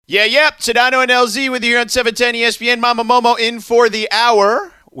Sedano and LZ with you here on 710 ESPN. Mama Momo in for the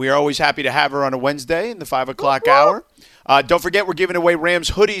hour. We are always happy to have her on a Wednesday in the 5 o'clock hour. Don't forget, we're giving away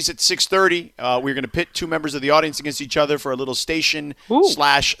Rams hoodies at 6:30. We're going to pit two members of the audience against each other for a little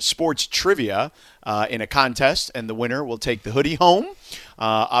station/sports trivia in a contest, and the winner will take the hoodie home.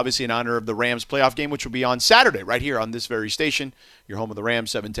 Obviously in honor of the Rams playoff game, which will be on Saturday right here on this very station. Your home of the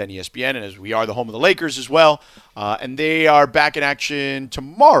Rams, 710 ESPN, and as we are the home of the Lakers as well. And they are back in action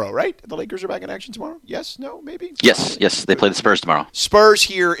tomorrow, right? The Lakers are back in action tomorrow? Yes? No? Maybe? Yes. They play the Spurs tomorrow. Spurs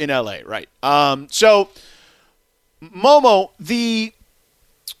here in L.A., right. So, Momo, the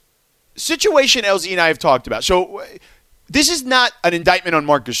situation LZ and I have talked about. So, this is not an indictment on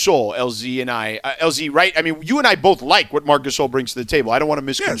Marc Gasol, LZ and I. LZ, right? I mean, you and I both like what Marc Gasol brings to the table. I don't want to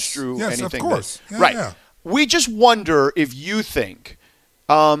misconstrue anything. Yes, of course. Right. We just wonder if you think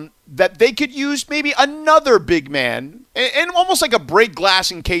that they could use maybe another big man and almost like a break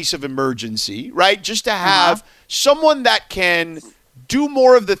glass in case of emergency, right? Just to have someone that can do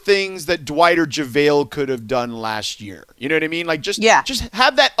more of the things that Dwight or JaVale could have done last year. You know what I mean? Like just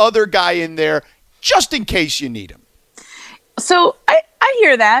have that other guy in there just in case you need him. So I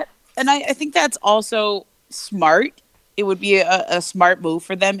hear that, and I think that's also smart. It would be a smart move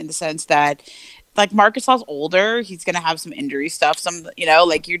for them in the sense that, like, Marc Gasol's older. He's going to have some injury stuff.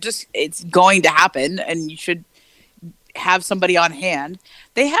 It's going to happen, and you should have somebody on hand.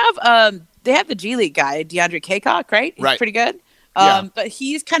 They have the G League guy, DeAndre Kaycock, right? He's pretty good. But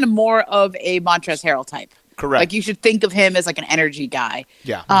he's kind of more of a Montrezl Harrell type. Correct. Like, you should think of him as like an energy guy.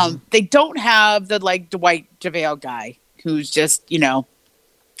 Yeah. They don't have the like Dwight JaVale guy who's just,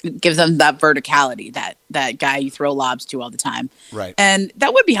 gives them that verticality, that guy you throw lobs to all the time. Right. And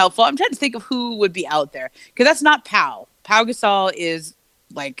that would be helpful. I'm trying to think of who would be out there, because that's not Pau. Pau Gasol is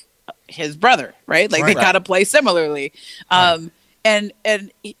like his brother, right? Like they got to play similarly. And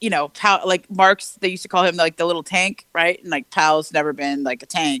Pau, like Mark's, they used to call him like the little tank, right? And like Pau's never been like a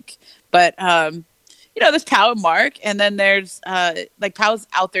tank, but there's Pau and Mark, and then there's like Pau's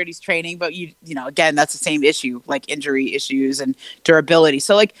out there, he's training, but again, that's the same issue, like injury issues and durability.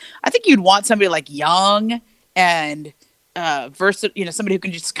 So like I think you'd want somebody like young and versatile, somebody who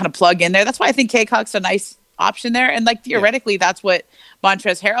can just kind of plug in there. That's why I think Kaycock's a nice option there, and like theoretically that's what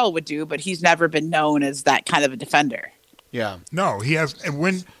Montrezl Harrell would do, but he's never been known as that kind of a defender. Yeah. No, he has. And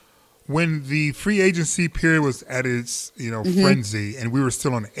when the free agency period was at its frenzy, and we were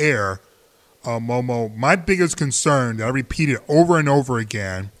still on air. Momo, my biggest concern that I repeated over and over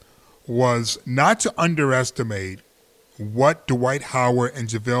again was not to underestimate what Dwight Howard and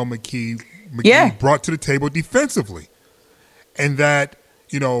JaVale McGee brought to the table defensively. And that,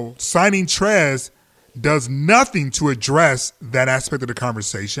 signing Trez does nothing to address that aspect of the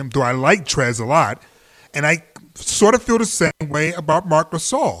conversation, though I like Trez a lot. And I sort of feel the same way about Marc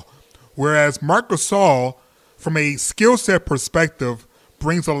Gasol. Whereas Marc Gasol, from a skill set perspective,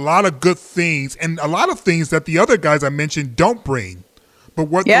 brings a lot of good things and a lot of things that the other guys I mentioned don't bring. But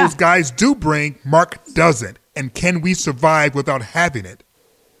what those guys do bring, Mark doesn't. And can we survive without having it?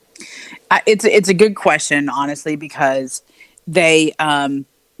 It's a good question, honestly, because it's going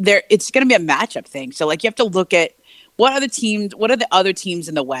to be a matchup thing. So like you have to look at what are the other teams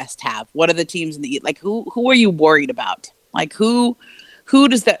in the West have? What are the teams in the East? Like who are you worried about? Like what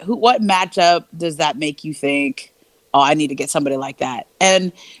matchup does that make you think, oh, I need to get somebody like that?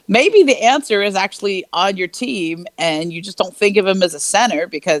 And maybe the answer is actually on your team, and you just don't think of him as a center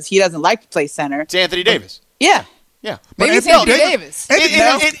because he doesn't like to play center. It's Anthony Davis. Yeah. Maybe it's Anthony Davis.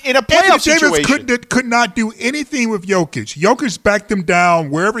 In a playoff situation. Davis could not do anything with Jokic. Jokic backed him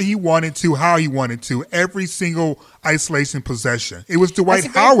down wherever he wanted to, how he wanted to, every single isolation possession. It was Dwight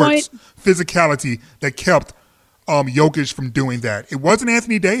Howard's physicality that kept Jokic from doing that. It wasn't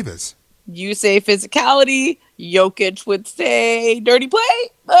Anthony Davis. You say physicality, Jokic would say dirty play,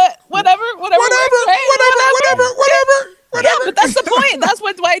 but whatever. Yeah, but that's the point. That's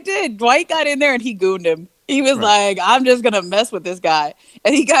what Dwight did. Dwight got in there and he gooned him. He was like, I'm just going to mess with this guy.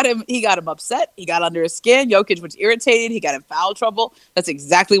 And he got him upset. He got under his skin. Jokic was irritated. He got in foul trouble. That's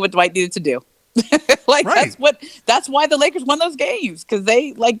exactly what Dwight needed to do. That's why the Lakers won those games, because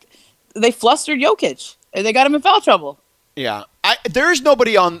they flustered Jokic and they got him in foul trouble. Yeah. There's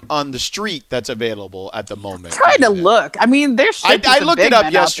nobody on the street that's available at the moment. Trying to look. I mean, there's I looked it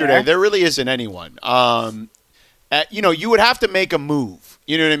up yesterday. There really isn't anyone. You would have to make a move.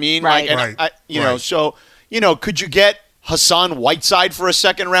 You know what I mean? Right. So, could you get Hassan Whiteside for a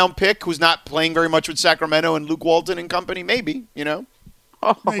second-round pick who's not playing very much with Sacramento and Luke Walton and company? Maybe,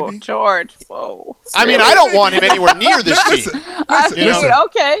 Oh, Maybe. George. Whoa. I mean, I don't want him anywhere near this team. Listen.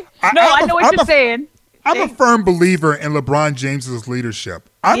 Okay. I know what you're saying. I'm a firm believer in LeBron James's leadership.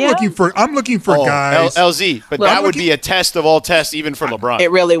 I'm Yeah. looking for guys. LZ, but that would be a test of all tests, even for LeBron. It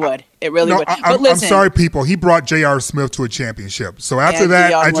really would. It really would. But I'm listen, sorry, people. He brought J.R. Smith to a championship. So after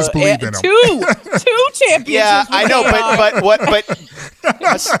that, I just believe in him. Two championships. Yeah, I know, but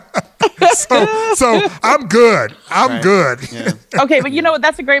So I'm good. I'm good. Yeah. Okay, but you know what?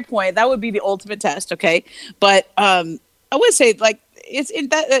 That's a great point. That would be the ultimate test. Okay, but I would say like it's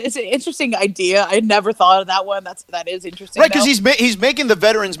an interesting idea. I never thought of that one. That is interesting, right? Because he's making the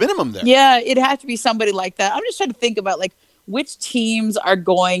veterans minimum there. Yeah, it'd have to be somebody like that. I'm just trying to think about like which teams are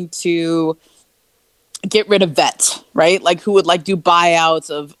going to get rid of vets, right? Like who would like do buyouts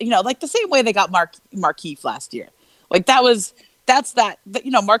of like the same way they got Markeith last year. Like Markeith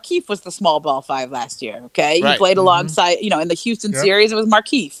was the small ball 5 last year. Okay, he played alongside in the Houston series. It was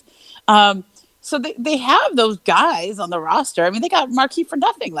Markeith. So they have those guys on the roster. I mean, they got Markeith for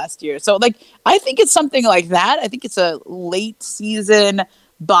nothing last year. So like I think it's something like that. I think it's a late season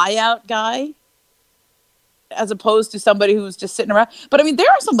buyout guy, as opposed to somebody who's just sitting around. But I mean, there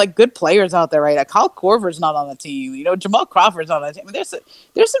are some like good players out there, right? Like Kyle Korver's not on the team. Jamal Crawford's not on the team. I mean,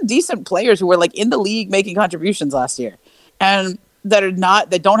 there's some decent players who were like in the league making contributions last year, and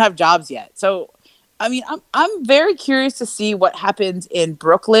that don't have jobs yet. So, I mean, I'm very curious to see what happens in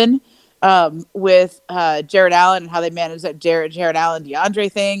Brooklyn with Jared Allen and how they manage that Jared Allen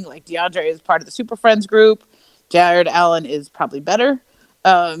DeAndre thing. Like DeAndre is part of the Super Friends group. Jared Allen is probably better.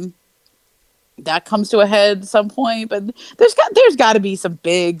 That comes to a head at some point, but there's got to be some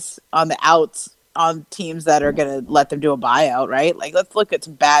bigs on the outs on teams that are going to let them do a buyout, right? Like let's look at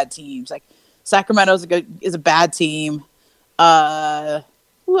some bad teams. Like Sacramento is a bad team.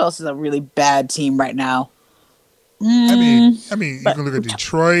 Who else is a really bad team right now? I mean, you can look at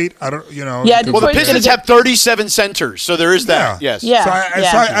Detroit. I don't, Yeah, well, the Pistons have 37 centers, so there is that. Yeah. Yes. Yeah.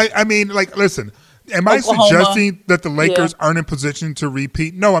 So I mean, like, listen. Am I Oklahoma. suggesting that the Lakers aren't in position to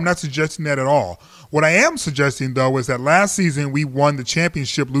repeat? No, I'm not suggesting that at all. What I am suggesting, though, is that last season we won the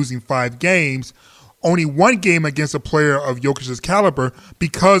championship losing 5 games, only 1 game against a player of Jokic's caliber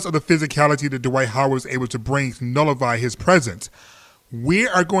because of the physicality that Dwight Howard was able to bring to nullify his presence. We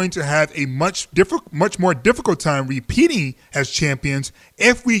are going to have a much more difficult time repeating as champions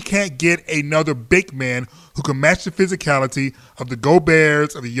if we can't get another big man who can match the physicality of the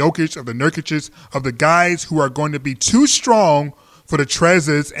Goberts, of the Jokic, of the Nurkic's, of the guys who are going to be too strong for the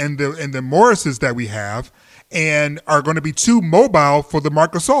Trezes and the Morrises that we have, and are going to be too mobile for the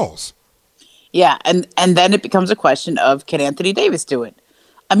Marc Gasols. Yeah, and then it becomes a question of, can Anthony Davis do it?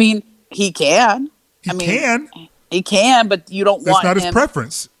 I mean, he can. He can, but you don't want him. That's not his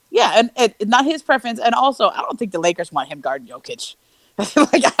preference. Yeah, and not his preference. And also, I don't think the Lakers want him guarding Jokic.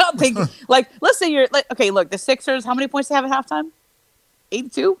 Like, I don't think, like, let's say you're, like, okay, look, the Sixers, how many points do they have at halftime?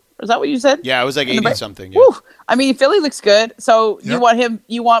 82? Is that what you said? Yeah, it was like 80-something. Yeah. Woo. I mean, Philly looks good. So you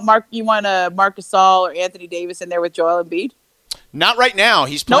want Marc Gasol or Anthony Davis in there with Joel Embiid? Not right now.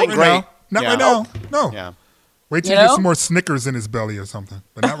 He's playing great. Not right now. No. Yeah. Wait till you get some more Snickers in his belly or something,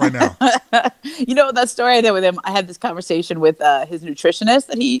 but not right now. That story I did with him, I had this conversation with his nutritionist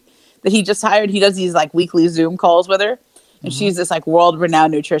that he just hired. He does these like weekly Zoom calls with her, and she's this like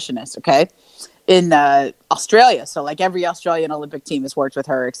world-renowned nutritionist, okay, in Australia. So like every Australian Olympic team has worked with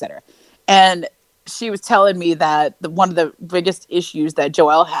her, et cetera. And she was telling me that one of the biggest issues that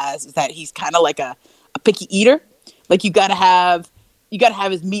Joel has is that he's kind of like a picky eater. Like you gotta have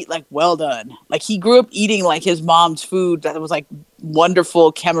his meat like well done. Like he grew up eating like his mom's food that was like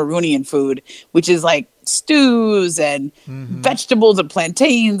wonderful Cameroonian food, which is like stews and vegetables and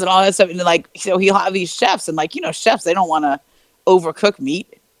plantains and all that stuff. And like, so he'll have these chefs and like, chefs, they don't want to overcook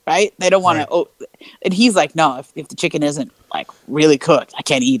meat, right? They don't want to. And he's like, no, if the chicken isn't like really cooked, I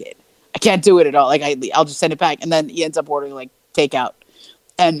can't eat it. I can't do it at all. Like I'll just send it back. And then he ends up ordering like takeout,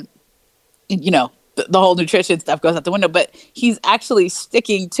 and the whole nutrition stuff goes out the window, but he's actually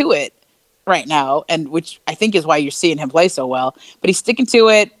sticking to it right now, and which I think is why you're seeing him play so well. But he's sticking to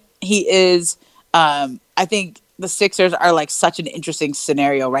it. He is. I think the Sixers are like such an interesting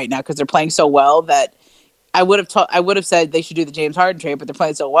scenario right now because they're playing so well that I would have said they should do the James Harden trade, but they're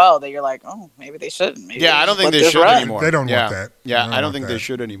playing so well that you're like, oh, maybe they shouldn't. Maybe I don't think they should anymore. They don't want that. Yeah, I don't think they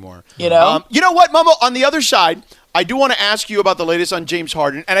should anymore. You know what, Momo? On the other side, I do want to ask you about the latest on James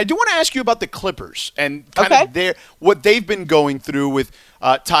Harden, and I do want to ask you about the Clippers and kind of what they've been going through with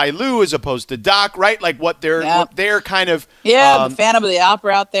Ty Lue as opposed to Doc, right? Like what they're kind of the Phantom of the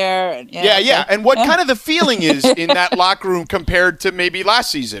Opera out there. And, and what kind of the feeling is in that locker room compared to maybe last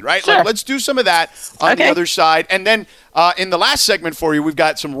season, right? Sure. Like let's do some of that on the other side, and then in the last segment for you, we've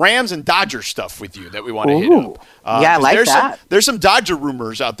got some Rams and Dodger stuff with you that we want to hit up. I like that. There's some Dodger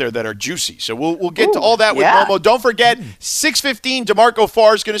rumors out there that are juicy. So we'll get to all that with Momo. Don't forget, 6:15, DeMarco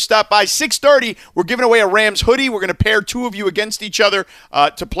Farr is going to stop by. 6:30, we're giving away a Rams hoodie. We're going to pair two of you against each other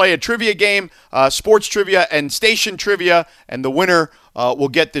to play a trivia game, sports trivia and station trivia, and the winner will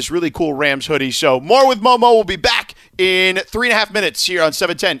get this really cool Rams hoodie. So more with Momo. We'll be back in 3.5 minutes here on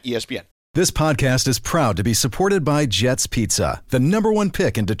 710 ESPN. This podcast is proud to be supported by Jets Pizza, the #1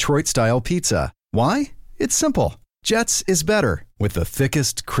 pick in Detroit-style pizza. Why? It's simple. Jets is better. With the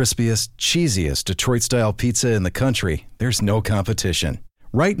thickest, crispiest, cheesiest Detroit-style pizza in the country, there's no competition.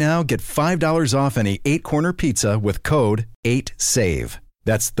 Right now, get $5 off any 8-corner pizza with code 8SAVE.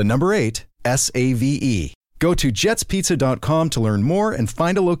 That's the number 8, SAVE. Go to jetspizza.com to learn more and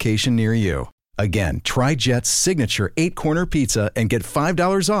find a location near you. Again, try Jet's signature 8-corner pizza and get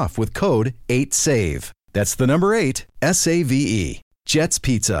 $5 off with code 8SAVE. That's the number 8, SAVE. Jet's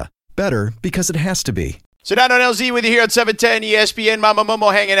Pizza. Better because it has to be. Sedano and LZ with you here at 710 ESPN. Mama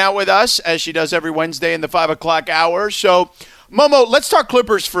Momo hanging out with us as she does every Wednesday in the 5 o'clock hour. So, Momo, let's talk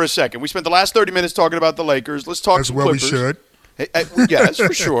Clippers for a second. We spent the last 30 minutes talking about the Lakers. Let's talk some Clippers. As well we should. Yes,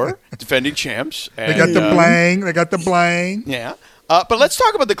 for sure. Defending champs. They got the blang. They got the blang. Yeah. But let's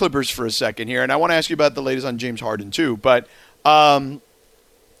talk about the Clippers for a second here, and I want to ask you about the latest on James Harden too. But, look,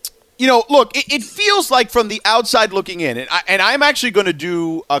 it feels like from the outside looking in, and I'm actually going to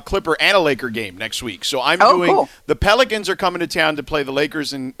do a Clipper and a Laker game next week. So I'm doing cool. The Pelicans are coming to town to play the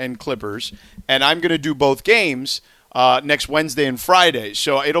Lakers and Clippers, and I'm going to do both games next Wednesday and Friday.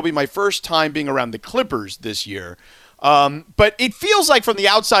 So it'll be my first time being around the Clippers this year. But it feels like from the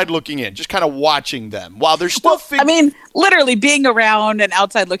outside looking in, just kind of watching them while they're still. Literally being around and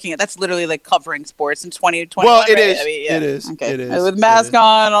outside looking at that's literally like covering sports in 2020. Well, it is. It is. Okay. It is. With mask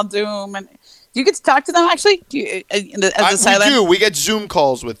on Zoom, and do you get to talk to them actually? Do you, as a silent? We do. We get Zoom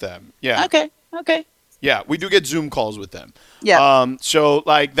calls with them. Yeah. Okay. Yeah, we do get Zoom calls with them. Yeah. So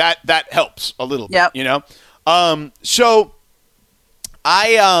like that helps a little bit. Yep. You know. So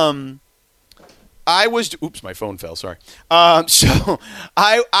I was. Oops, my phone fell. Sorry. So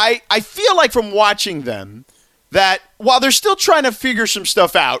I feel like from watching them that while they're still trying to figure some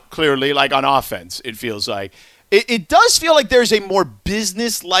stuff out, clearly, like on offense, it feels like it does feel like there's a more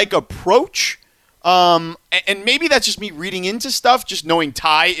business-like approach. And maybe that's just me reading into stuff, just knowing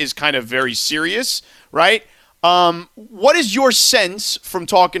Ty is kind of very serious, right? What is your sense from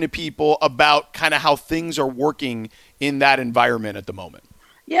talking to people about kind of how things are working in that environment at the moment?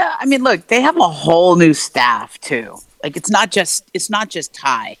 Yeah, I mean, look, they have a whole new staff too. Like it's not just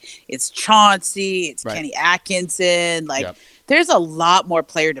Ty. It's Chauncey. It's right. Kenny Atkinson. Like there's a lot more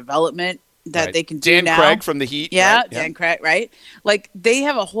player development that right. they can do now. Dan Craig from the Heat. Yeah, right? Dan Craig. Right. Like they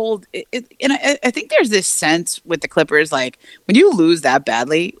have a whole. And I think there's this sense with the Clippers, like when you lose that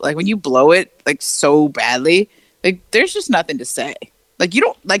badly, like when you blow it like so badly, like there's just nothing to say. Like you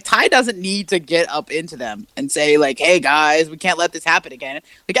don't like Ty doesn't need to get up into them and say like, "Hey guys, we can't let this happen again."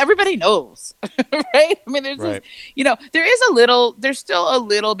 Like everybody knows, right? I mean, there's right. there's still a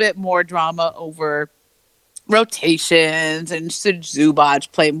little bit more drama over rotations and should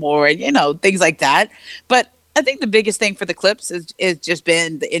Zubac play more and things like that. But I think the biggest thing for the Clips is just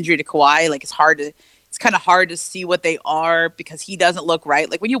been the injury to Kawhi. Like it's kind of hard to see what they are because he doesn't look right.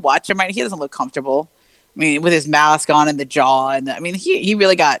 Like when you watch him, right, he doesn't look comfortable. I mean, with his mask on and the jaw, and he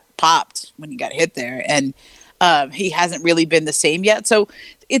really got popped when he got hit there, and he hasn't really been the same yet. So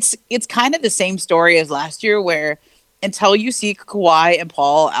it's kind of the same story as last year, where until you see Kawhi and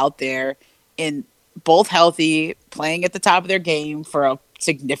Paul out there in both healthy, playing at the top of their game for a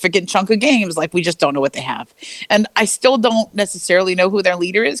significant chunk of games, like we just don't know what they have. And I still don't necessarily know who their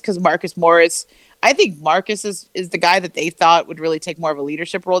leader is because Marcus Morris. I think Marcus is the guy that they thought would really take more of a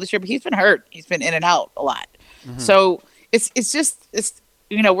leadership role this year, but he's been hurt. He's been in and out a lot. Mm-hmm. So it's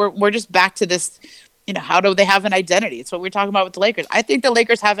we're just back to this, how do they have an identity? It's what we're talking about with the Lakers. I think the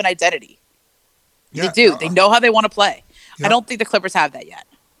Lakers have an identity. Yeah, they do. They know how they want to play. Yeah. I don't think the Clippers have that yet.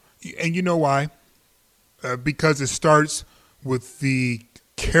 And you know why? Because it starts with the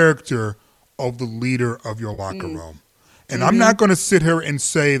character of the leader of your locker room. And I'm not going to sit here and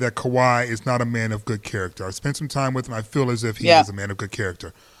say that Kawhi is not a man of good character. I spent some time with him. I feel as if he is a man of good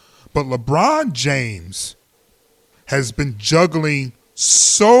character. But LeBron James has been juggling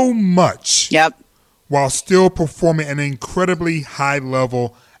so much while still performing at an incredibly high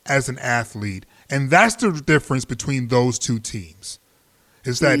level as an athlete. And that's the difference between those two teams,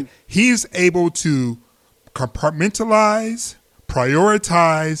 is that he's able to compartmentalize,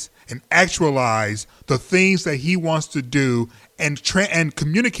 prioritize, and actualize the things that he wants to do and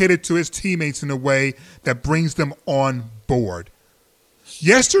communicate it to his teammates in a way that brings them on board.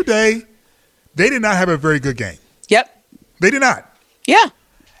 Yesterday, they did not have a very good game. Yep. They did not. Yeah.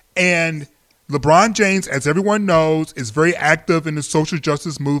 And LeBron James, as everyone knows, is very active in the social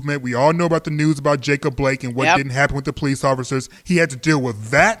justice movement. We all know about the news about Jacob Blake and what didn't happen with the police officers. He had to deal with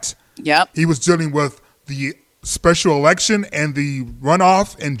that. Yep. He was dealing with the special election and the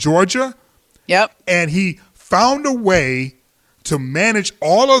runoff in Georgia. Yep. And he found a way to manage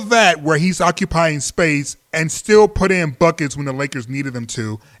all of that where he's occupying space and still put in buckets when the Lakers needed them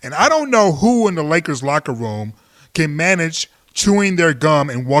to. And I don't know who in the Lakers locker room can manage chewing their gum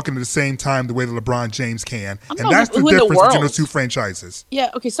and walking at the same time the way that LeBron James can. And that's the difference between those two franchises.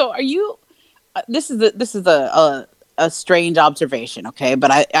 Yeah. Okay. So are you? This is a strange observation. Okay, but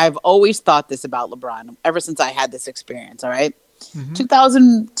I've always thought this about LeBron ever since I had this experience. All right.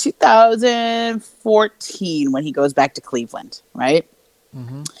 2014 when he goes back to Cleveland, right?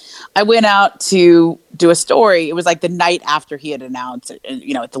 I went out to do a story. It was like the night after he had announced,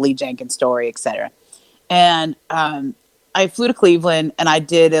 the Lee Jenkins story, etc. And I flew to Cleveland and I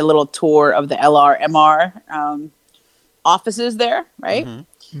did a little tour of the LRMR offices there, right?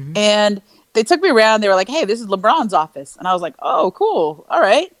 And they took me around. They were like, "Hey, this is LeBron's office," and I was like, "Oh, cool, all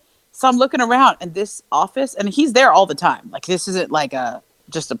right." So I'm looking around and this office, and he's there all the time. Like this isn't like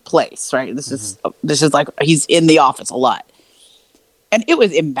just a place, right? This is like he's in the office a lot, and it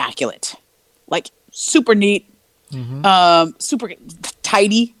was immaculate, like super neat, super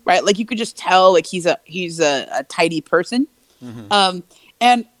tidy, right? Like you could just tell, like he's a tidy person,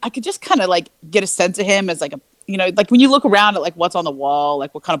 and I could just kind of like get a sense of him as like like when you look around at like what's on the wall,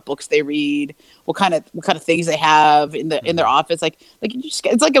 like what kind of books they read, what kind of things they have in their office, like you just,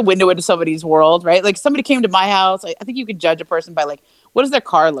 it's like a window into somebody's world, right? Like somebody came to my house, I think you could judge a person by like what does their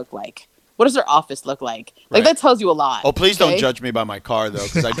car look like, what does their office look like, like that tells you a lot. Oh, please don't judge me by my car though,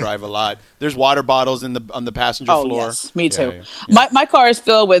 because I drive a lot. There's water bottles on the passenger floor. Yes, me too. Yeah. My car is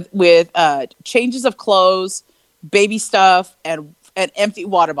filled with changes of clothes, baby stuff, and empty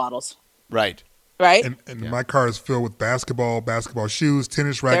water bottles. Right. Right. And my car is filled with basketball shoes,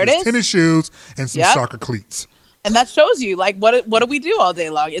 tennis rackets, tennis shoes, and some soccer cleats. And that shows you like what do we do all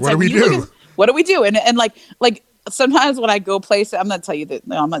day long? It's what like, do we do? What do we do? And like sometimes when I go places, I'm going to tell you that.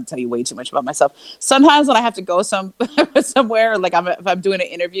 No, I'm going to tell you way too much about myself. Sometimes when I have to go somewhere, like if I'm doing an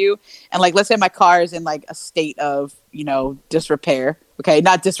interview, and like let's say my car is in like a state of disrepair. Okay,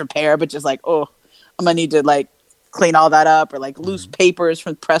 not disrepair, but just like I'm gonna need to like clean all that up, or like loose papers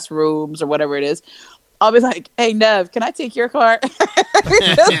from press rooms or whatever it is. I'll be like, "Hey Nev, can I take your car?" And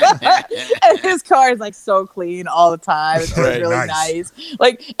his car is like so clean all the time. It's really nice.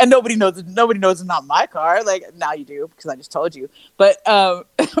 Like, and nobody knows it's not my car. Like now you do because I just told you. But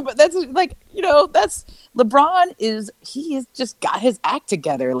but that's like that's LeBron he has just got his act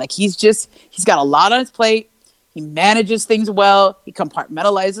together. Like he's got a lot on his plate. He manages things well. He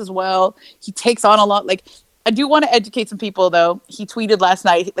compartmentalizes well. He takes on a lot. Like. I do want to educate some people, though. He tweeted last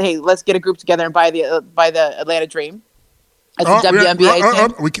night, "Hey, let's get a group together and buy the Atlanta Dream." As a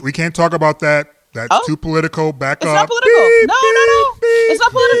WNBA team. We can't talk about that. That's too political. Back it's up. It's not political. No. It's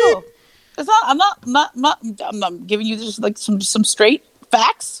not political. It's not. I'm not giving you just like some straight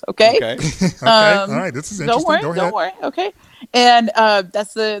facts. Okay. Okay. All right. This is interesting. Don't worry. Okay. And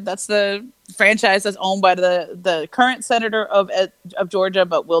that's the franchise that's owned by the current senator of Georgia,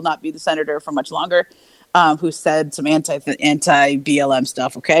 but will not be the senator for much longer. Who said some anti BLM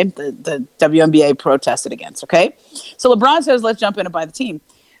stuff, okay? The WNBA protested against, okay? So LeBron says, let's jump in and buy the team.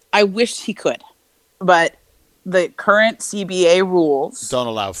 I wish he could, but the current CBA rules don't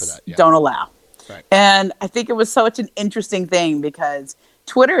allow for that. Yeah. Don't allow. Right. And I think it was such an interesting thing because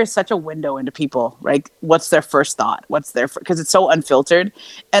Twitter is such a window into people, right? What's their first thought? Because it's so unfiltered.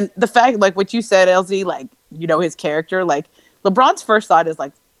 And the fact, like what you said, LZ, like, his character, like LeBron's first thought is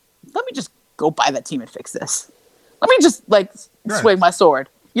like, let me just go buy that team and fix this. Let me just like swing my sword.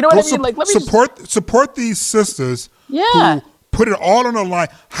 You know what I mean? Like, let me support these sisters who put it all on the line.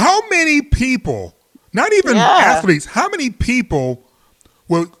 How many people, not even athletes, how many people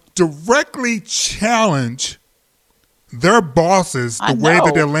will directly challenge their bosses the way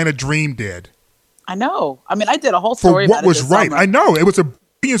that the Atlanta Dream did? I know. I mean, I did a whole story for what about was right. Summer. I know it was a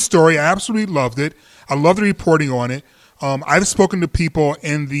brilliant story. I absolutely loved it. I love the reporting on it. I've spoken to people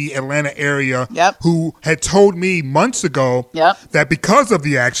in the Atlanta area who had told me months ago that because of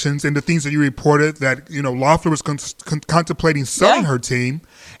the actions and the things that you reported, that Loeffler was contemplating selling her team,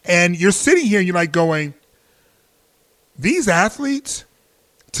 and you're sitting here and you're like going, these athletes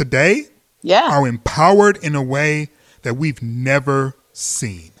today are empowered in a way that we've never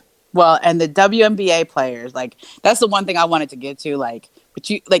seen. Well, and the WNBA players, like, that's the one thing I wanted to get to. Like, but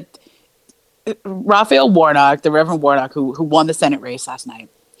you like Raphael Warnock, the Reverend Warnock, who won the Senate race last night.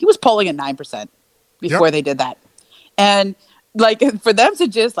 He was polling at 9% before they did that, and like for them to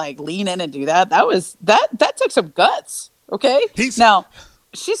just like lean in and do that, that took some guts. Okay, now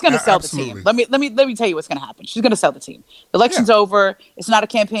she's going to sell absolutely. the team. Let me tell you what's going to happen. She's going to sell the team. The election's over. It's not a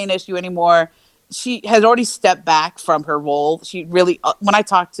campaign issue anymore. She has already stepped back from her role. She really, when I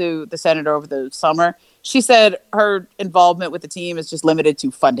talked to the senator over the summer, she said her involvement with the team is just limited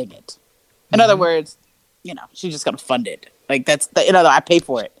to funding it. In other words, she's just going to fund it. Like I pay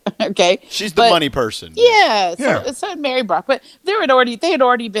for it. Okay. She's the money person. Yeah. So Mary Brock, but they had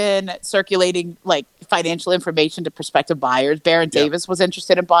already been circulating like financial information to prospective buyers. Baron Davis was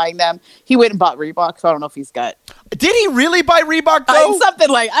interested in buying them. He went and bought Reebok. So I don't know if he's got. Did he really buy Reebok though? Something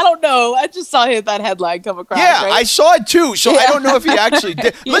like, I don't know. I just saw that headline come across. Yeah, right? I saw it too. So I don't know if he actually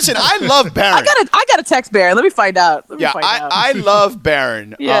did. Listen, I love Baron. I got to text Baron. Let me find out. I love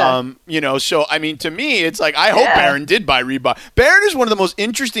Baron. Yeah. So I mean, to me, it's like I hope Baron did buy Reebok. Baron is one of the most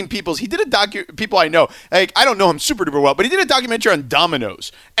interesting people. He did people I know. Like, I don't know him super duper well, but he did a documentary on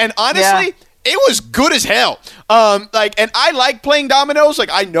dominoes. And honestly, it was good as hell. And I like playing dominoes. Like,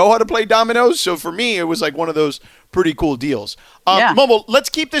 I know how to play dominoes. So for me, it was like one of those pretty cool deals. Momo, let's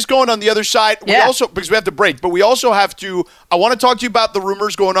keep this going on the other side. We also, because we have to break, but we also have to, I want to talk to you about the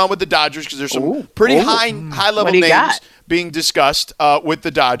rumors going on with the Dodgers, because there's some pretty high-level names being discussed with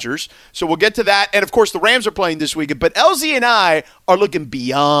the Dodgers. So we'll get to that. And, of course, the Rams are playing this weekend. But LZ and I are looking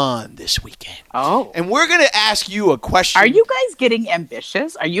beyond this weekend. Oh. And we're going to ask you a question. Are you guys getting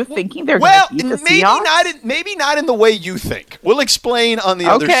ambitious? Are you thinking they're going to beat the Seahawks? Maybe not in the way you think. We'll explain on the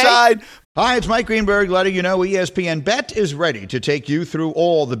other side. Hi, it's Mike Greenberg letting you know ESPN Bet is ready to take you through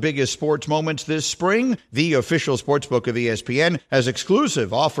all the biggest sports moments this spring. The official sportsbook of ESPN has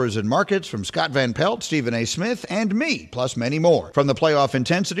exclusive offers and markets from Scott Van Pelt, Stephen A. Smith, and me, plus many more. From the playoff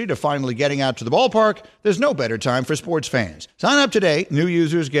intensity to finally getting out to the ballpark, there's no better time for sports fans. Sign up today. New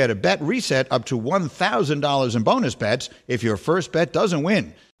users get a bet reset up to $1,000 in bonus bets if your first bet doesn't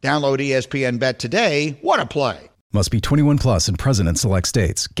win. Download ESPN Bet today. What a play. Must be 21 plus and present in select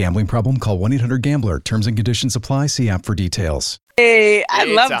states. Gambling problem? Call 1-800-GAMBLER. Terms and conditions apply. See app for details. Hey, I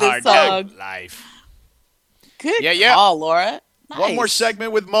love this song. Life. Good call, Laura. Nice. One more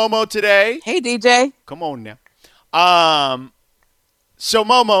segment with Momo today. Hey, DJ. Come on now. So,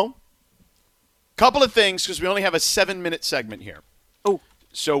 Momo, couple of things, because we only have a 7-minute segment here. Oh.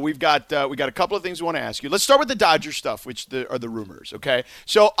 So we got a couple of things we want to ask you. Let's start with the Dodger stuff, which are the rumors, okay?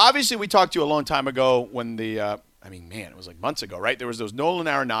 So, obviously, we talked to you a long time ago when it was like months ago, right? There was those Nolan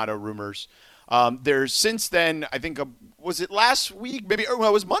Arenado rumors. There's since then, I think, was it last week? Maybe it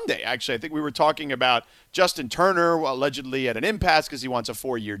was Monday, actually. I think we were talking about Justin Turner allegedly at an impasse because he wants a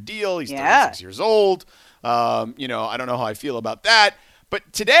 4-year deal. He's 36 years old. I don't know how I feel about that.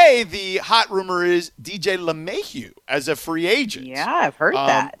 But today, the hot rumor is DJ LeMahieu as a free agent. Yeah, I've heard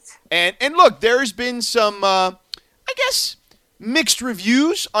that. And look, there's been some, mixed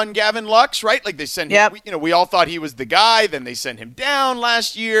reviews on Gavin Lux, right? Like they sent him, we all thought he was the guy. Then they sent him down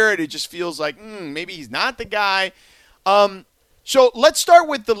last year, and it just feels like maybe he's not the guy. So let's start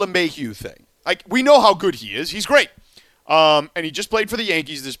with the LeMahieu thing. Like, we know how good he is. He's great. And he just played for the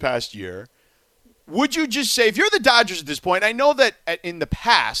Yankees this past year. Would you just say, if you're the Dodgers at this point, I know that in the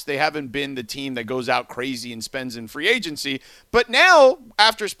past they haven't been the team that goes out crazy and spends in free agency, but now,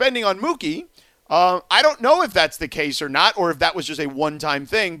 after spending on Mookie, I don't know if that's the case or not, or if that was just a one-time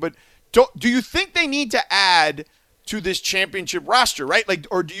thing, but do you think they need to add to this championship roster, right? Like,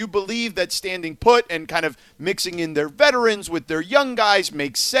 or do you believe that standing put and kind of mixing in their veterans with their young guys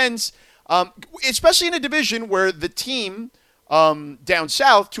makes sense, especially in a division where the team down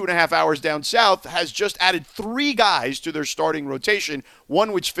south, 2.5 hours down south, has just added 3 guys to their starting rotation,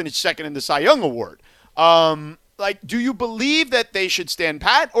 one which finished second in the Cy Young Award. Do you believe that they should stand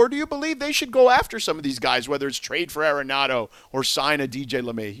pat, or do you believe they should go after some of these guys, whether it's trade for Arenado or sign a DJ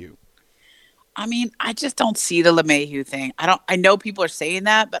LeMahieu? I mean, I just don't see the LeMahieu thing. I know people are saying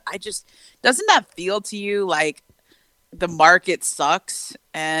that, but doesn't that feel to you like the market sucks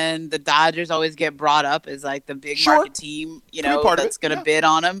and the Dodgers always get brought up as like the big market team, that's going to bid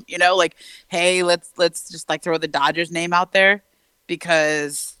on them, like, hey, let's just like throw the Dodgers name out there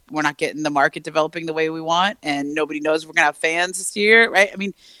because we're not getting the market developing the way we want and nobody knows we're going to have fans this year. Right. I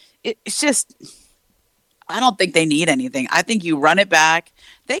mean, it's just, I don't think they need anything. I think you run it back.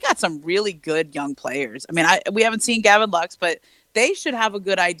 They got some really good young players. I mean, we haven't seen Gavin Lux, but they should have a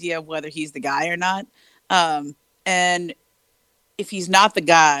good idea of whether he's the guy or not. And if he's not the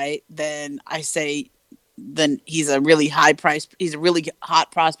guy, then I say then he's a really high price. He's a really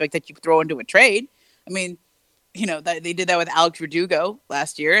hot prospect that you throw into a trade. I mean, they did that with Alex Verdugo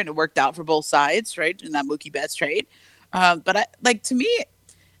last year, and it worked out for both sides, right? In that Mookie Betts trade. But to me,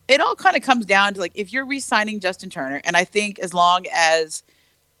 it all kind of comes down to if you're re-signing Justin Turner, and I think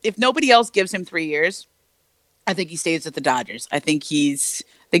if nobody else gives him 3 years, I think he stays at the Dodgers. I think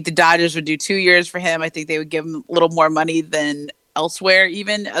the Dodgers would do 2 years for him. I think they would give him a little more money than elsewhere,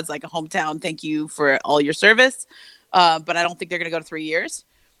 even as a hometown thank you for all your service. But I don't think they're going to go to 3 years.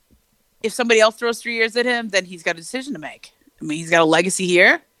 If somebody else throws 3 years at him, then he's got a decision to make. I mean, he's got a legacy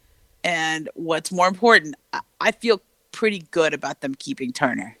here. And what's more important, I feel pretty good about them keeping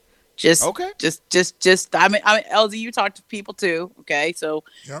Turner. Okay. LZ, you talk to people too. Okay. So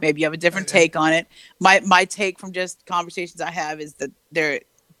maybe you have a different take on it. My take from just conversations I have is that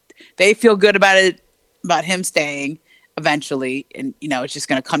they feel good about him staying eventually. And, it's just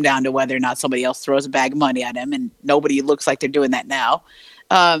going to come down to whether or not somebody else throws a bag of money at him, and nobody looks like they're doing that now.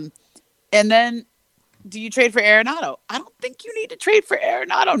 And then do you trade for Arenado? I don't think you need to trade for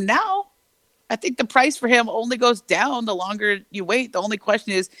Arenado now. I think the price for him only goes down the longer you wait. The only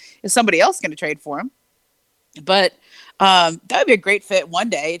question is somebody else going to trade for him? But that would be a great fit one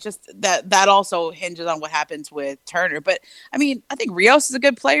day. It's just that also hinges on what happens with Turner. But I mean, I think Rios is a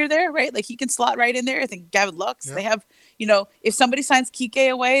good player there, right? He can slot right in there. I think Gavin Lux. They have, if somebody signs Kike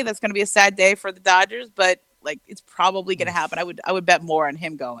away, that's going to be a sad day for the Dodgers. But it's probably going to happen. I would bet more on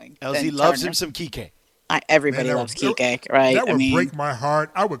him going. LZ loves him some Kike. Everybody loves Kike, right? That would break my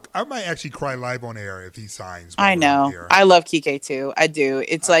heart. I might actually cry live on air if he signs. I know. I love Kike too. I do.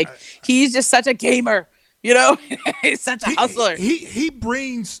 It's he's just such a gamer. He's such a hustler. He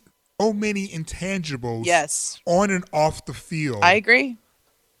brings so many intangibles. Yes. On and off the field. I agree.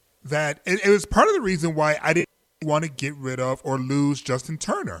 That it was part of the reason why I didn't want to get rid of or lose Justin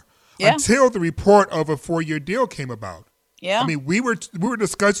Turner until the report of a 4-year deal came about. Yeah. I mean, we were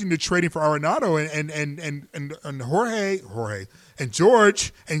discussing the trading for Arenado, and Jorge and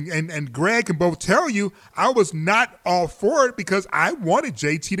George and Greg can both tell you I was not all for it because I wanted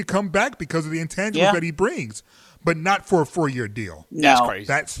JT to come back because of the intangibles that he brings, but not for a 4-year deal. No.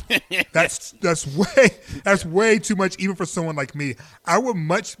 That's crazy. That's way too much even for someone like me. I would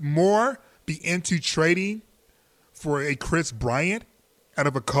much more be into trading for a Chris Bryant out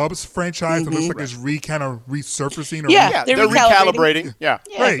of a Cubs franchise that looks like it's kind of resurfacing. They're recalibrating. Yeah.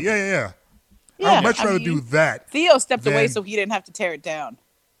 Right, yeah. I'd much rather do that. Theo stepped away so he didn't have to tear it down.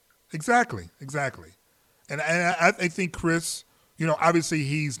 Exactly. And I think Chris, obviously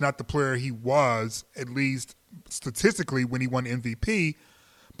he's not the player he was, at least statistically, when he won MVP,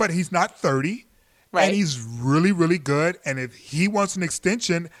 but he's not 30. Right. And he's really, really good. And if he wants an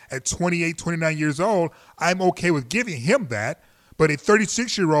extension at 28, 29 years old, I'm okay with giving him that. But a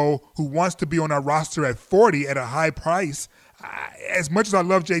 36-year-old who wants to be on our roster at 40 at a high price, as much as I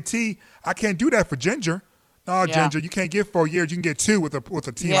love JT, I can't do that for Ginger. No, Ginger, you can't get 4 years. You can get 2 with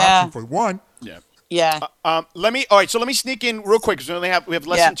a team option for 1. Yeah. Let me sneak in real quick because we have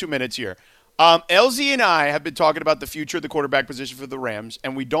less than 2 minutes here. LZ and I have been talking about the future of the quarterback position for the Rams,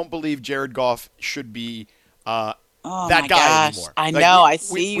 and we don't believe Jared Goff should be that guy anymore. I know. I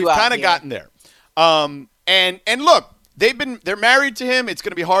see We've kind of gotten there. And look. They're married to him. It's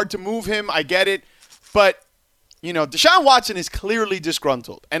going to be hard to move him. I get it. But, Deshaun Watson is clearly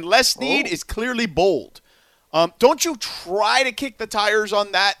disgruntled. And Les Snead is clearly bold. Don't you try to kick the tires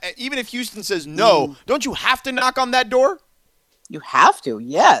on that? Even if Houston says no, don't you have to knock on that door? You have to.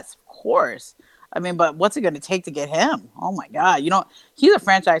 Yes, of course. I mean, but what's it going to take to get him? Oh, my God. He's a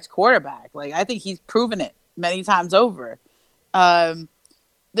franchise quarterback. I think he's proven it many times over.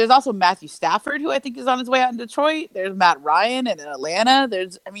 There's also Matthew Stafford, who I think is on his way out in Detroit. There's Matt Ryan in Atlanta.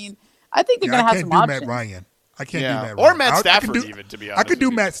 I think they're going to have some options. I can't do Matt Ryan. Or Matt Stafford, even, to be honest. I could do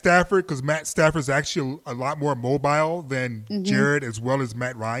Matt Stafford because Matt Stafford's actually a lot more mobile than Jared as well as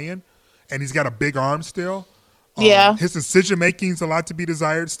Matt Ryan. And he's got a big arm still. His decision-making is a lot to be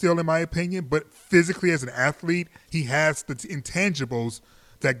desired still, in my opinion. But physically as an athlete, he has the intangibles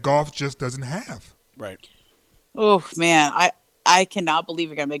that Goff just doesn't have. Right. Oh, man. I cannot believe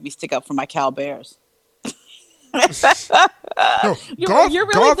you're going to make me stick up for my Cal Bears. No, you're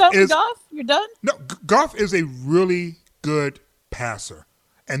really done with Goff? You're done? No, Goff is a really good passer.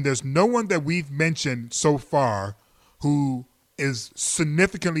 And there's no one that we've mentioned so far who is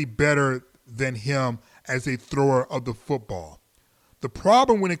significantly better than him as a thrower of the football. The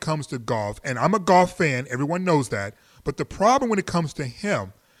problem when it comes to Goff, and I'm a Goff fan, everyone knows that, but the problem when it comes to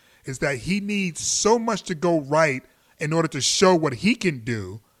him is that he needs so much to go right in order to show what he can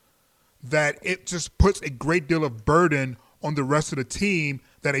do, that it just puts a great deal of burden on the rest of the team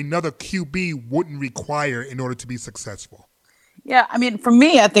that another QB wouldn't require in order to be successful. Yeah, I mean, for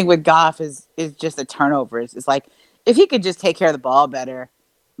me, I think with Goff is just the turnovers. It's like if he could just take care of the ball better,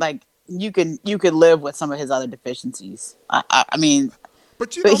 like you could live with some of his other deficiencies. I mean, but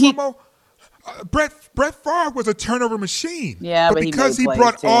Momo, Brett Favre was a turnover machine. Yeah, but because he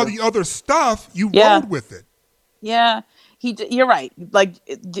brought all the other stuff, you rolled with it. Yeah, you're right. Like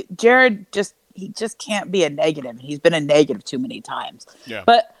Jared he just can't be a negative. He's been a negative too many times. Yeah.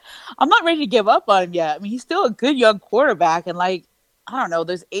 But I'm not ready to give up on him yet. I mean, he's still a good young quarterback, and like I don't know,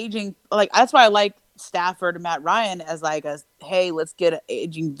 there's aging. Like that's why I like Stafford and Matt Ryan as like hey, let's get an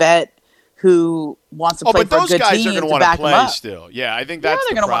aging vet who wants to play for a good team. But those guys are going to want to play still. Yeah, I think that's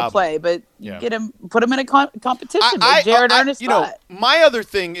they're going to want to play, but put him in a competition. Jared earned his spot. My other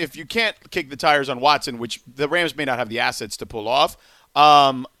thing, if you can't kick the tires on Watson, which the Rams may not have the assets to pull off,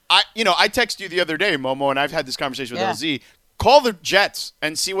 I texted you the other day, Momo, and I've had this conversation with LZ. Call the Jets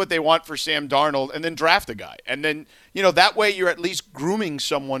and see what they want for Sam Darnold, and then draft a guy, and then that way you're at least grooming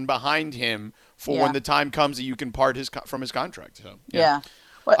someone behind him for when the time comes that you can part from his contract. So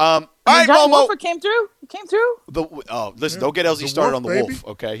all right, John Momo. Wolford came through. Listen, don't get LZ started on the Wolf,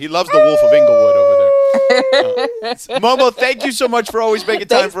 okay? He loves the Wolf of Inglewood over there. Momo, thank you so much for always making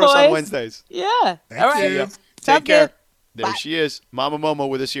time for us on Wednesdays. Yeah. All right. You. Take care. There she is, Mama Momo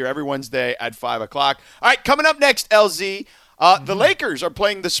with us here every Wednesday at 5 o'clock. All right, coming up next, LZ, the Lakers are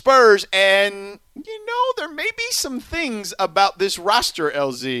playing the Spurs, and, there may be some things about this roster,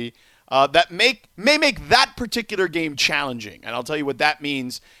 LZ, that may make that particular game challenging. And I'll tell you what that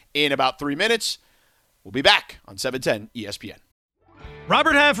means in about 3 minutes. We'll be back on 710 ESPN.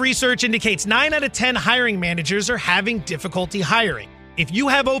 Robert Half research indicates 9 out of 10 hiring managers are having difficulty hiring. If you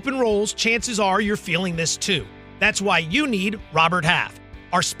have open roles, chances are you're feeling this too. That's why you need Robert Half.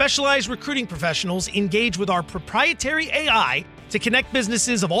 Our specialized recruiting professionals engage with our proprietary AI to connect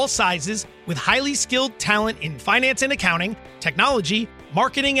businesses of all sizes with highly skilled talent in finance and accounting, technology,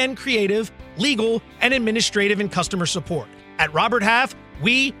 marketing and creative, legal, and administrative and customer support. At Robert Half,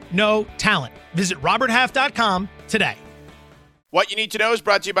 we know talent. Visit roberthalf.com today. What you need to know is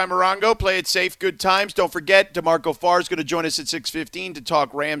brought to you by Morongo. Play it safe, good times. Don't forget, DeMarco Farr is going to join us at 6:15 to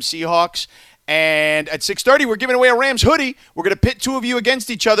talk Rams Seahawks. And at 6:30, we're giving away a Rams hoodie. We're going to pit two of you against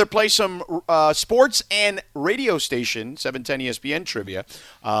each other, play some sports and radio station, 710 ESPN trivia.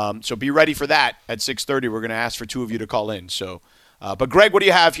 So be ready for that. At 6:30, we're going to ask for two of you to call in. So, but Greg, what do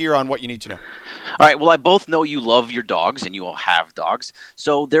you have here on what you need to know? All right. Well, I both know you love your dogs, and you all have dogs.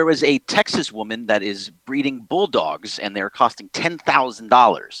 So there was a Texas woman that is breeding bulldogs, and they're costing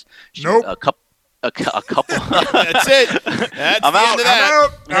 $10,000. Nope. A couple. That's it. That's I'm out. Of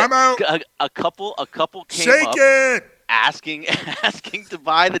that. I'm out. A couple came Shake up it. asking to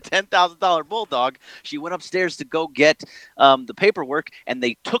buy the $10,000 bulldog. She went upstairs to go get the paperwork, and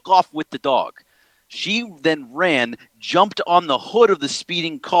they took off with the dog. She then ran, jumped on the hood of the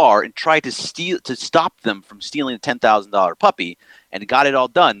speeding car, and tried to stop them from stealing the $10,000 puppy, and got it all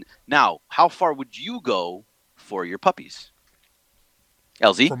done. Now, how far would you go for your puppies?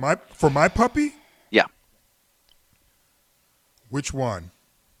 LZ? For my puppy? Yeah. Which one?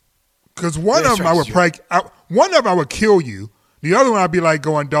 Because one of them I would kill you. The other one I'd be like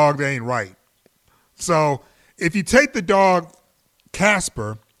going, dog, that ain't right. So if you take the dog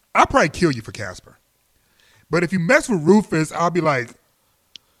Casper, I'll probably kill you for Casper. But if you mess with Rufus, I'll be like,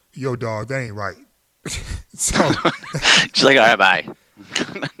 yo, dog, that ain't right. So she's like, all right, bye.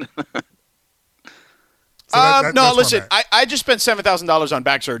 No, listen. I just spent $7,000 on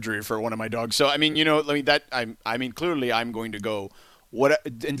back surgery for one of my dogs. So I mean, clearly I'm going to go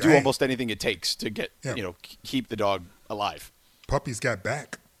do almost anything it takes to get keep the dog alive. Puppy's got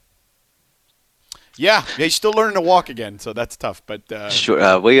back. Yeah, he's still learning to walk again, so that's tough. But sure,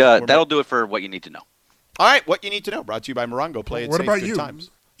 that'll do it for what you need to know. All right, what you need to know. Brought to you by Morongo. Play it what safe, about good you?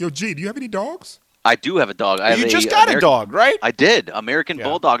 times. Yo, G, do you have any dogs? I do have a dog. You just got a dog, right? I did. American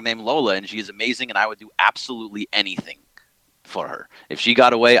Bulldog named Lola, and she's amazing, and I would do absolutely anything for her. If she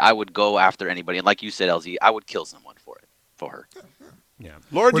got away, I would go after anybody. And like you said, LZ, I would kill someone for her. Yeah.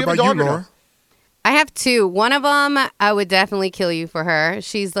 Laura, do you have a dog? Laura? I have two. One of them, I would definitely kill you for her.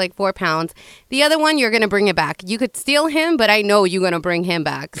 She's like 4 pounds. The other one, you're going to bring it back. You could steal him, but I know you're going to bring him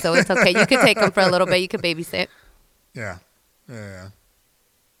back. So it's okay. You could take him for a little bit. You could babysit. Yeah.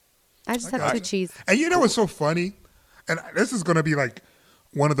 I just have two cheese. And you know what's so funny? And this is going to be like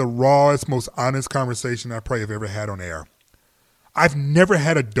one of the rawest, most honest conversations I probably have ever had on air. I've never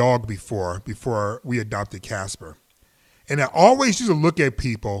had a dog before we adopted Casper. And I always used to look at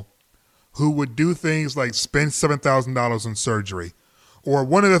people who would do things like spend $7,000 on surgery. Or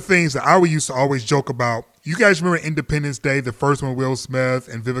one of the things that I used to always joke about you guys remember Independence Day, the first one, Will Smith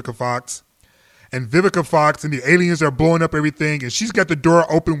and Vivica Fox? And Vivica Fox and the aliens are blowing up everything, and she's got the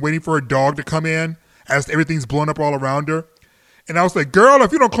door open waiting for her dog to come in as everything's blowing up all around her. And I was like, girl,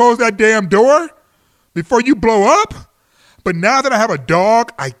 if you don't close that damn door before you blow up. But now that I have a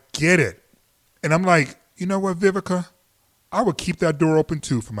dog, I get it. And I'm like, you know what, Vivica? I would keep that door open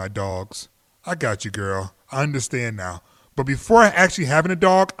too for my dogs. I got you, girl. I understand now. But before actually having a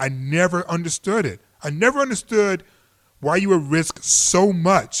dog, I never understood it. I never understood why you would risk so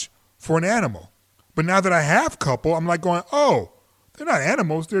much for an animal. But now that I have couple, I'm like going, oh, they're not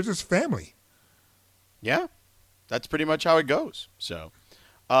animals, they're just family. Yeah, that's pretty much how it goes. So,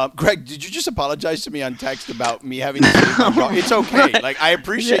 Greg, did you just apologize to me on text about me having to sleep my dog? It's okay. Like, I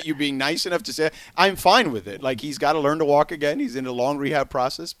appreciate you being nice enough to say it. I'm fine with it. Like, he's got to learn to walk again. He's in a long rehab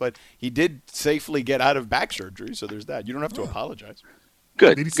process, but he did safely get out of back surgery, so there's that. You don't have to apologize.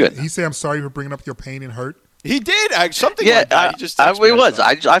 Good. Did he say, I'm sorry for bringing up your pain and hurt? He did. Something like that. He just it was.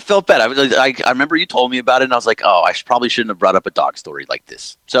 I felt bad. I remember you told me about it, and I was like, oh, I probably shouldn't have brought up a dog story like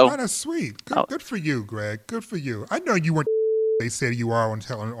this. So that's sweet. Good for you, Greg. Good for you. I know you weren't. They said you are on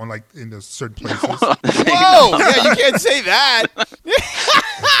like in the certain places. Whoa! Yeah, you can't say that.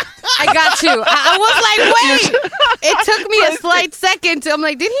 I got you. I was like, wait. It took me a slight second. I'm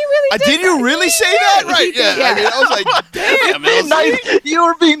like, did he really? Did you really say that? Right? Yeah. Yeah. I mean, I was like, damn. Nice. You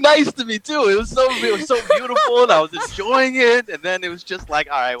were being nice to me too. It was so beautiful, and I was enjoying it. And then it was just like,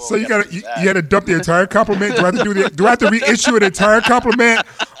 all right. Well, so you had to dump the entire compliment. Do I have to reissue an entire compliment,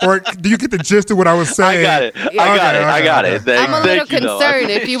 or do you get the gist of what I was saying? I got it. I'm a little concerned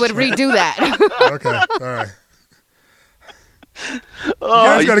if you would redo that. Okay. All right.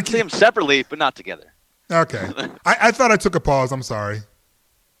 Oh, you can see them separately, but not together. Okay. I thought I took a pause. I'm sorry.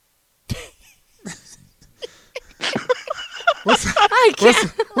 What's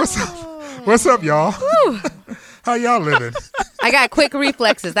up, y'all? How y'all living? I got quick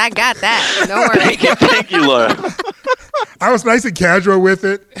reflexes. I got that. Don't worry. Thank you, Laura. I was nice and casual with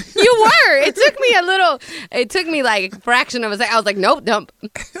it. You were. It took me like a fraction of a second. I was like, nope, dump.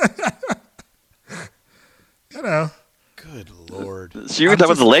 You know. Good Lord. So you were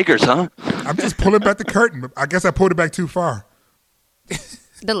talking about the Lakers, huh? I'm just pulling back the curtain. I guess I pulled it back too far.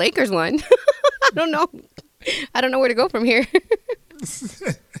 The Lakers won. I don't know where to go from here.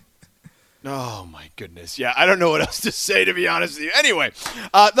 Oh, my goodness. Yeah, I don't know what else to say, to be honest with you. Anyway,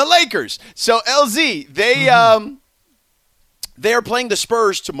 the Lakers. So, LZ, they are playing the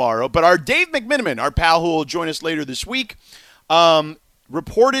Spurs tomorrow, but our Dave McMiniman, our pal who will join us later this week,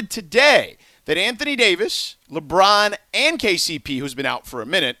 reported today that Anthony Davis, LeBron, and KCP, who's been out for a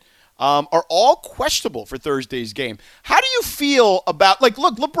minute, are all questionable for Thursday's game. How do you feel about, like,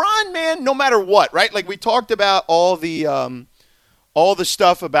 look, LeBron, man, no matter what, right? Like, we talked about all the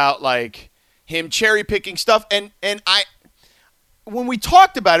stuff about, like, him cherry-picking stuff, and when we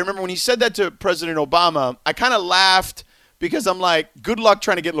talked about it, remember when he said that to President Obama, I kind of laughed because I'm like, good luck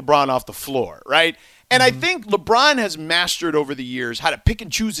trying to get LeBron off the floor, right? And I think LeBron has mastered over the years how to pick and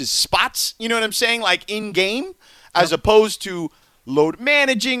choose his spots, you know what I'm saying, like in-game, as opposed to load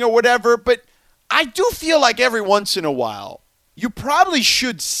managing or whatever. But I do feel like every once in a while, you probably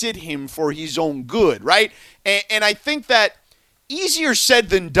should sit him for his own good, right? And I think that easier said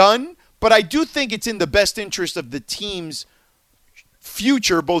than done, but I do think it's in the best interest of the team's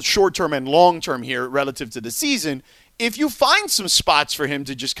future, both short-term and long-term here relative to the season, if you find some spots for him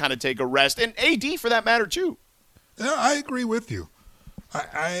to just kind of take a rest, and AD for that matter too. Yeah, I agree with you.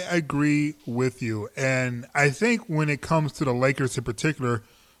 I agree with you. And I think when it comes to the Lakers in particular,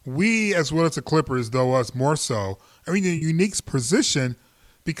 we, as well as the Clippers, though us more so, are in a unique position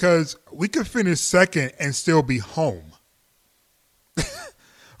because we could finish second and still be home.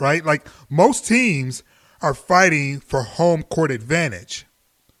 Right? Like most teams are fighting for home court advantage.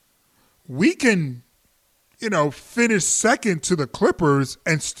 We can finish second to the Clippers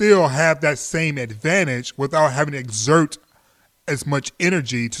and still have that same advantage without having to exert as much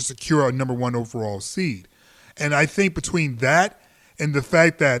energy to secure a number one overall seed. And I think between that and the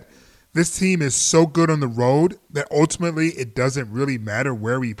fact that this team is so good on the road that ultimately it doesn't really matter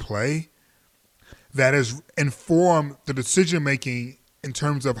where we play, that has informed the decision-making in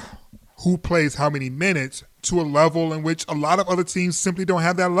terms of who plays how many minutes to a level in which a lot of other teams simply don't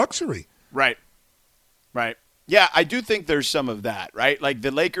have that luxury. Right. Right. Yeah, I do think there's some of that, right? Like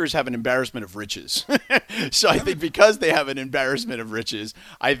the Lakers have an embarrassment of riches. So I think because they have an embarrassment of riches,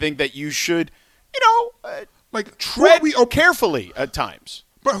 I think that you should, tread carefully at times.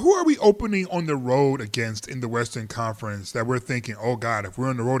 But who are we opening on the road against in the Western Conference that we're thinking, oh, God, if we're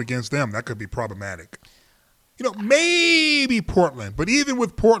on the road against them, that could be problematic? Maybe Portland. But even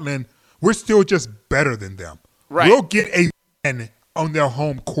with Portland, We're still just better than them. Right. We'll get a win on their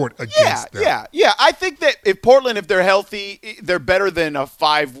home court against them. Yeah. I think that if Portland, if they're healthy, they're better than a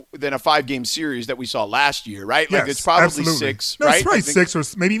 5-game series that we saw last year, right? Yes, like it's probably absolutely. 6, no, right? It's probably 6 or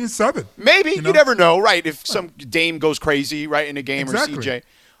maybe even 7. Maybe. You never know, right? If some Dame goes crazy, right, in a game Exactly. or CJ.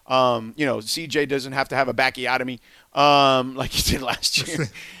 CJ doesn't have to have a backiotomy like he did last year.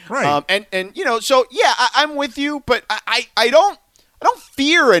 Right. I'm with you, but I don't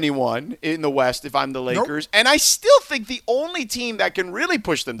fear anyone in the West if I'm the Lakers. Nope. And I still think the only team that can really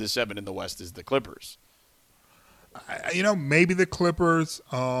push them to 7 in the West is the Clippers. Maybe the Clippers.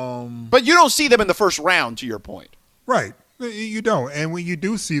 But you don't see them in the first round, to your point. Right. You don't. And when you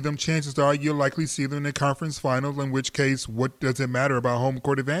do see them, chances are you'll likely see them in the conference finals, in which case, what does it matter about home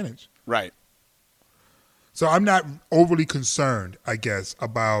court advantage? Right. So I'm not overly concerned, I guess,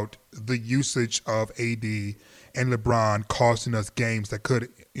 about the usage of AD and LeBron costing us games that could,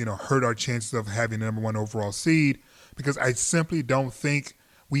 hurt our chances of having the number 1 overall seed, because I simply don't think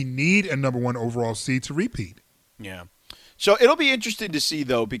we need a number 1 overall seed to repeat. Yeah. So it'll be interesting to see,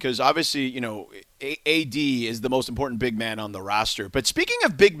 though, because obviously, AD is the most important big man on the roster. But speaking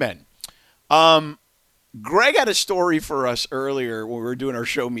of big men, Greg had a story for us earlier when we were doing our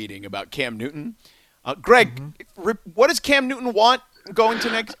show meeting about Cam Newton. Greg, what does Cam Newton want going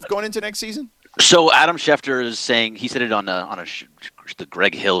into next season? So Adam Schefter is saying, he said it on the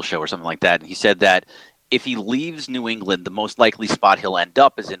Greg Hill show or something like that, and he said that if he leaves New England, the most likely spot he'll end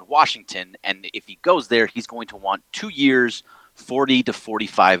up is in Washington, and if he goes there, he's going to want 2 years, $40 to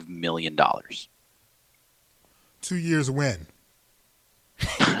 $45 million. 2 years when?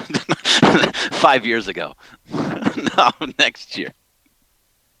 5 years ago. No, next year.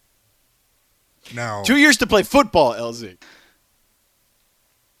 Now, 2 years to play football, LZ.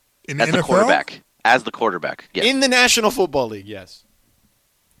 In the As NFL? the quarterback. As the quarterback, yes. In the National Football League, yes.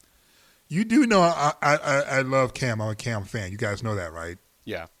 You do know I love Cam. I'm a Cam fan. You guys know that, right?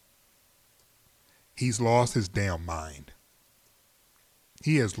 Yeah. He's lost his damn mind.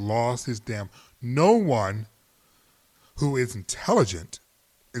 He has lost his damn. No one who is intelligent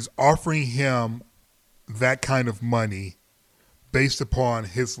is offering him that kind of money based upon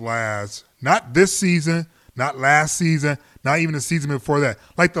his last, not this season, not last season, not even the season before that.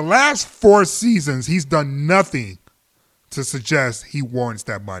 Like the last 4 seasons, he's done nothing to suggest he warrants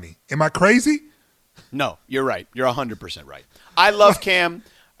that money. Am I crazy? No, you're right. You're 100% right. I love Cam.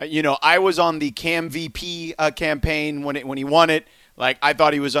 I was on the Cam VP campaign when he won it. Like, I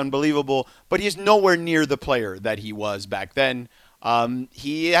thought he was unbelievable, but he's nowhere near the player that he was back then.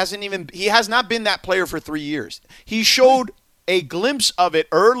 He has not been that player for 3 years. He showed a glimpse of it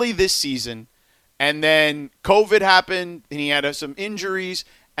early this season, and then COVID happened, and he had some injuries,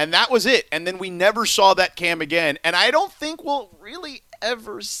 and that was it. And then we never saw that Cam again, and I don't think we'll really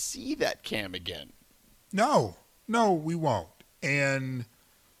ever see that Cam again. No, we won't. And,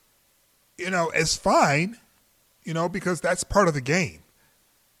 it's fine, because that's part of the game.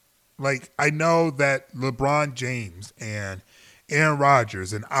 Like, I know that LeBron James and Aaron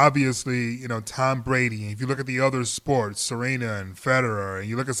Rodgers and obviously, Tom Brady, and if you look at the other sports, Serena and Federer, and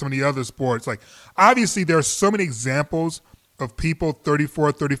you look at some of the other sports, like, obviously there are so many examples of people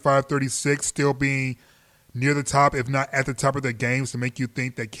 34, 35, 36 still being near the top, if not at the top of their games, to make you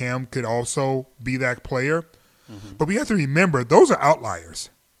think that Cam could also be that player. Mm-hmm. But we have to remember, those are outliers.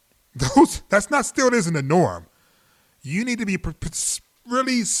 That still isn't the norm. You need to be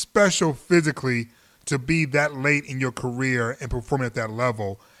really special physically to be that late in your career and performing at that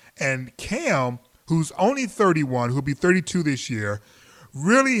level. And Cam, who's only 31, who'll be 32 this year,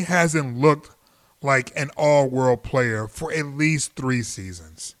 really hasn't looked like an all-world player for at least 3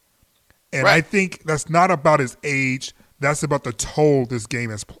 seasons. And right. I think that's not about his age. That's about the toll this game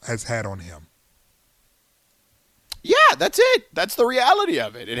has had on him. Yeah, that's it. That's the reality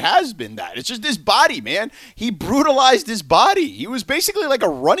of it. It has been that. It's just his body, man. He brutalized his body. He was basically like a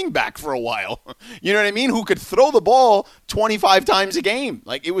running back for a while. You know what I mean? Who could throw the ball 25 times a game.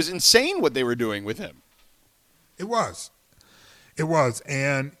 Like, it was insane what they were doing with him. It was.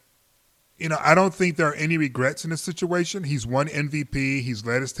 And, I don't think there are any regrets in this situation. He's won MVP. He's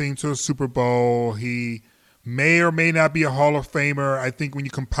led his team to a Super Bowl. He may or may not be a Hall of Famer. I think when you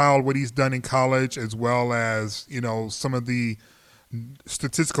compile what he's done in college as well as, some of the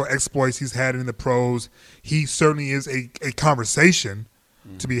statistical exploits he's had in the pros, he certainly is a conversation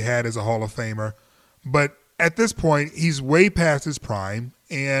to be had as a Hall of Famer. But at this point, he's way past his prime,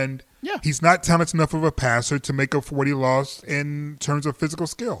 and he's not talented enough of a passer to make up for what he lost in terms of physical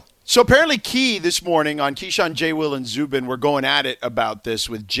skill. So apparently Key this morning on Keyshawn, J. Will, and Zubin were going at it about this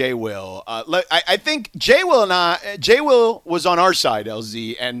with J. Will. I think J. Will was on our side,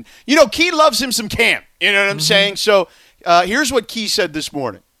 LZ. And, Key loves him some Cam. You know what I'm saying? So here's what Key said this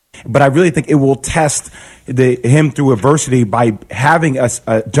morning. But I really think it will test him through adversity by having a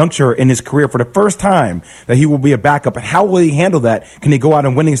juncture in his career for the first time that he will be a backup. And how will he handle that? Can he go out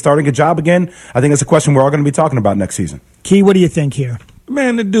and win and starting a job again? I think it's a question we're all going to be talking about next season. Key, what do you think here?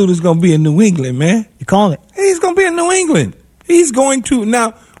 Man, the dude is going to be in New England, man. You calling it? He's going to be in New England. He's going to.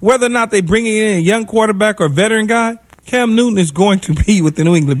 Now, whether or not they bring in a young quarterback or veteran guy, Cam Newton is going to be with the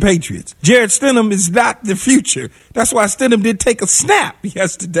New England Patriots. Jared Stidham is not the future. That's why Stidham did take a snap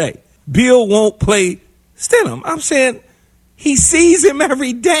yesterday. Bill won't play Stidham. I'm saying he sees him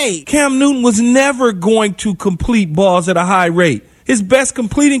every day. Cam Newton was never going to complete balls at a high rate. His best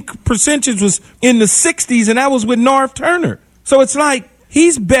completing percentage was in the 60s, and that was with Norv Turner. So it's like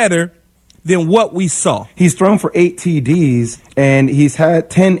he's better than what we saw. He's thrown for 8 TDs, and he's had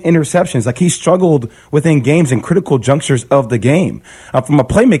 10 interceptions. Like, he struggled within games and critical junctures of the game. From a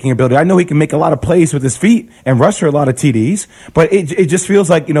playmaking ability, I know he can make a lot of plays with his feet and rush for a lot of TDs, but it just feels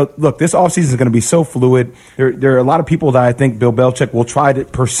like, look, this offseason is going to be so fluid. There are a lot of people that I think Bill Belichick will try to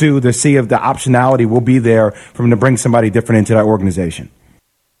pursue to see if the optionality will be there for him to bring somebody different into that organization.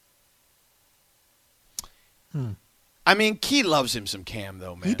 I mean, Key loves him some Cam,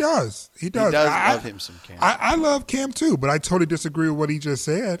 though, man. He does. He does. He does love him some Cam. I love Cam, too, but I totally disagree with what he just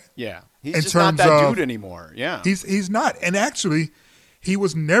said. Yeah. He's just not that dude anymore. Yeah. He's not. And actually, he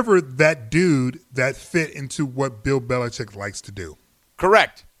was never that dude that fit into what Bill Belichick likes to do.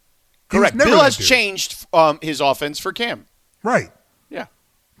 Correct. Bill has changed his offense for Cam. Right. Yeah.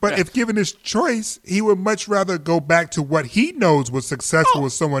 But if given his choice, he would much rather go back to what he knows was successful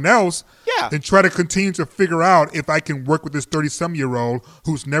with someone else than try to continue to figure out if I can work with this 30-some-year-old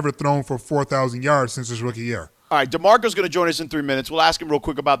who's never thrown for 4,000 yards since his rookie year. All right, DeMarco's going to join us in 3 minutes. We'll ask him real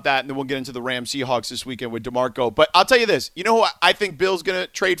quick about that, and then we'll get into the Rams-Seahawks this weekend with DeMarco. But I'll tell you this. You know who I think Bill's going to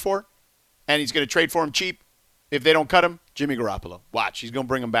trade for? And he's going to trade for him cheap if they don't cut him? Jimmy Garoppolo. Watch. He's going to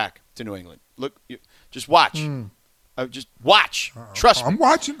bring him back to New England. Look, just watch. Just watch. Trust me.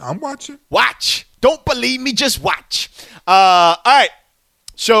 I'm watching. Watch. Don't believe me. Just watch. All right.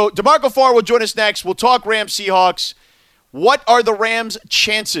 So DeMarco Farr will join us next. We'll talk Rams-Seahawks. What are the Rams'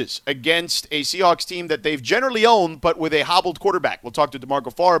 chances against a Seahawks team that they've generally owned but with a hobbled quarterback? We'll talk to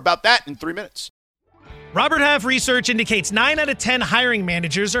DeMarco Farr about that in 3 minutes. Robert Half research indicates 9 out of 10 hiring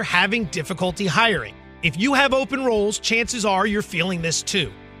managers are having difficulty hiring. If you have open roles, chances are you're feeling this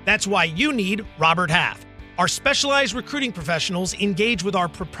too. That's why you need Robert Half. Our specialized recruiting professionals engage with our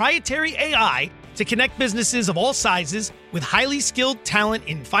proprietary AI to connect businesses of all sizes with highly skilled talent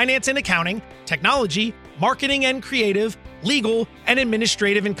in finance and accounting, technology, marketing and creative, legal, and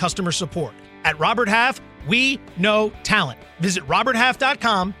administrative and customer support. At Robert Half, we know talent. Visit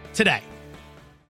roberthalf.com today.